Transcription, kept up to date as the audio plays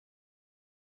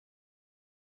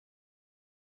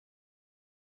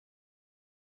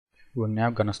We're now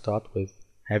going to start with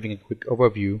having a quick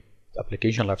overview of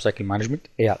Application Lifecycle Management,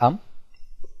 ALM.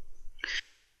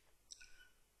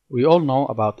 We all know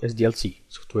about SDLC,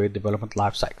 Software Development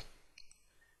Lifecycle.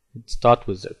 It starts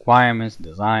with the requirements,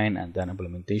 design, and then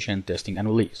implementation, testing, and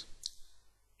release.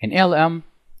 In ALM,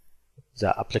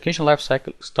 the application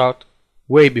lifecycle starts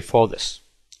way before this.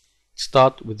 It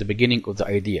starts with the beginning of the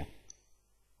idea,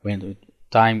 when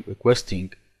time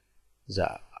requesting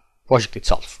the project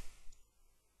itself.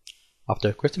 After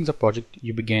requesting the project,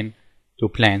 you begin to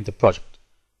plan the project,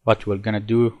 what you're gonna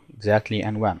do exactly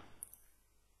and when.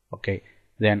 Okay,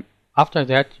 then after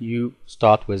that you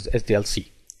start with SDLC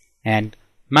and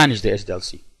manage the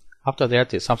SDLC. After that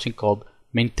there's something called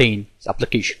maintain the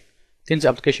application. Then the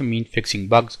application means fixing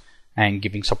bugs and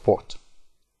giving support.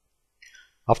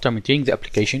 After maintaining the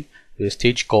application, there's a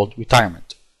stage called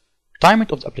retirement.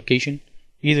 Retirement of the application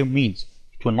either means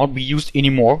it will not be used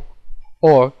anymore,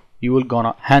 or you will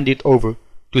gonna hand it over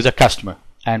to the customer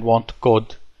and won't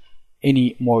code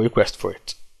any more request for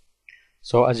it.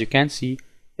 So as you can see,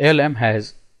 ALM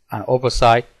has an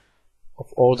oversight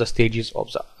of all the stages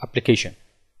of the application,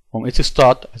 from its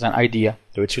start as an idea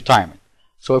to its retirement.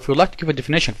 So if we would like to give a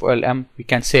definition for ALM, we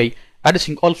can say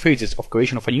addressing all phases of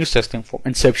creation of a new system from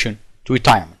inception to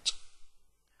retirement.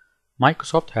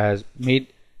 Microsoft has made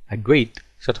a great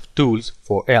set of tools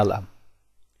for ALM.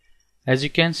 As you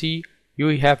can see,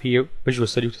 you have here Visual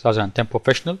Studio 2010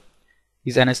 Professional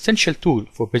is an essential tool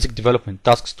for basic development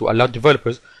tasks to allow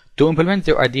developers to implement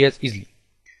their ideas easily.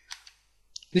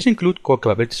 This includes core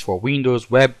capabilities for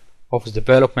Windows, web, Office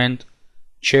development,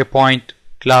 SharePoint,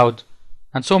 cloud,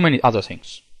 and so many other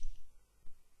things.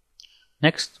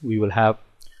 Next, we will have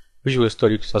Visual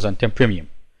Studio 2010 Premium.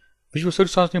 Visual Studio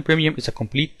 2010 Premium is a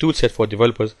complete toolset for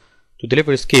developers to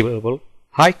deliver scalable,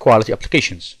 high-quality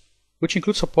applications, which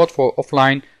includes support for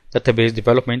offline database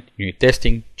development, unit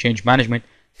testing, change management,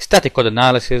 static code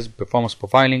analysis, performance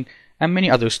profiling, and many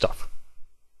other stuff.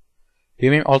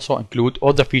 Premium also includes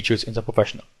all the features in the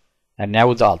Professional. And now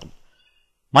with the Ultimate.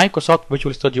 Microsoft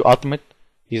Visual Studio Ultimate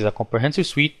is a comprehensive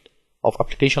suite of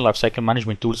application lifecycle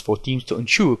management tools for teams to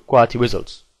ensure quality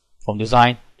results, from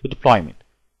design to deployment.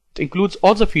 It includes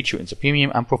all the features in the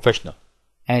Premium and Professional,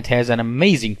 and it has an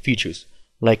amazing features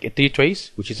like Entity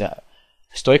Trace, which is a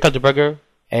historical debugger,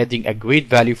 adding a great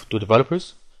value to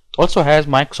developers. It also has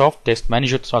Microsoft Test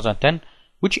Manager 2010,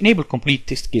 which enables complete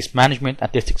test case management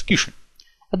and test execution.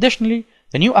 Additionally,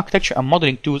 the new architecture and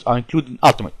modeling tools are included in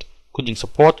Ultimate, including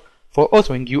support for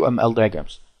authoring UML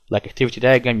diagrams, like activity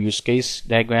diagram, use case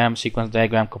diagram, sequence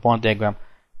diagram, component diagram,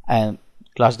 and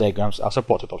class diagrams are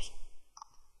supported also.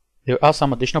 There are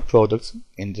some additional products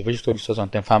in the Visual Studio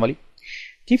 2010 family.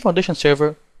 Team Foundation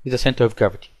Server is the center of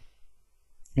gravity.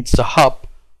 It's the hub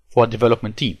for a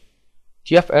development team.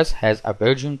 TFS has a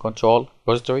version control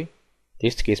repository,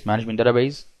 test case management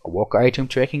database, a worker item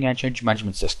tracking and change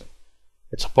management system.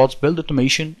 It supports build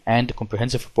automation and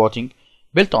comprehensive reporting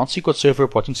built on SQL Server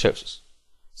reporting services.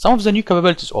 Some of the new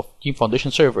capabilities of Team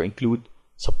Foundation Server include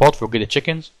support for graded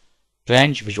check-ins,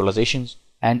 branch visualizations,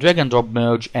 and drag and drop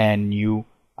merge and new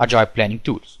agile planning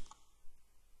tools.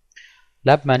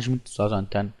 Lab Management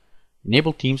 2010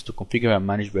 enables teams to configure and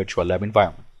manage virtual lab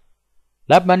environments.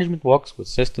 Lab management works with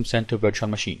System Center Virtual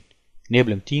Machine,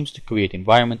 enabling teams to create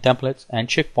environment templates and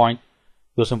checkpoint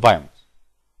those environments.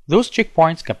 Those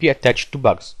checkpoints can be attached to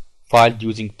bugs filed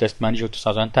using Test Manager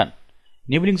 2010,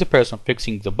 enabling the person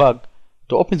fixing the bug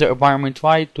to open the environment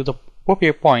right to the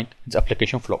appropriate point in the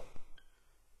application flow.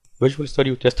 Visual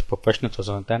Studio Test Professional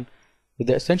 2010 is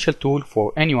the essential tool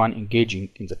for anyone engaging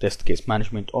in the test case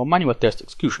management or manual test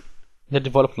execution in the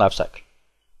development lifecycle.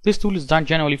 This tool is designed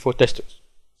generally for testers,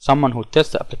 someone who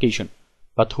tests the application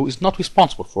but who is not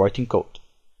responsible for writing code.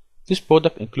 This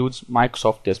product includes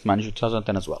Microsoft Test Manager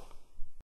 2010 as well.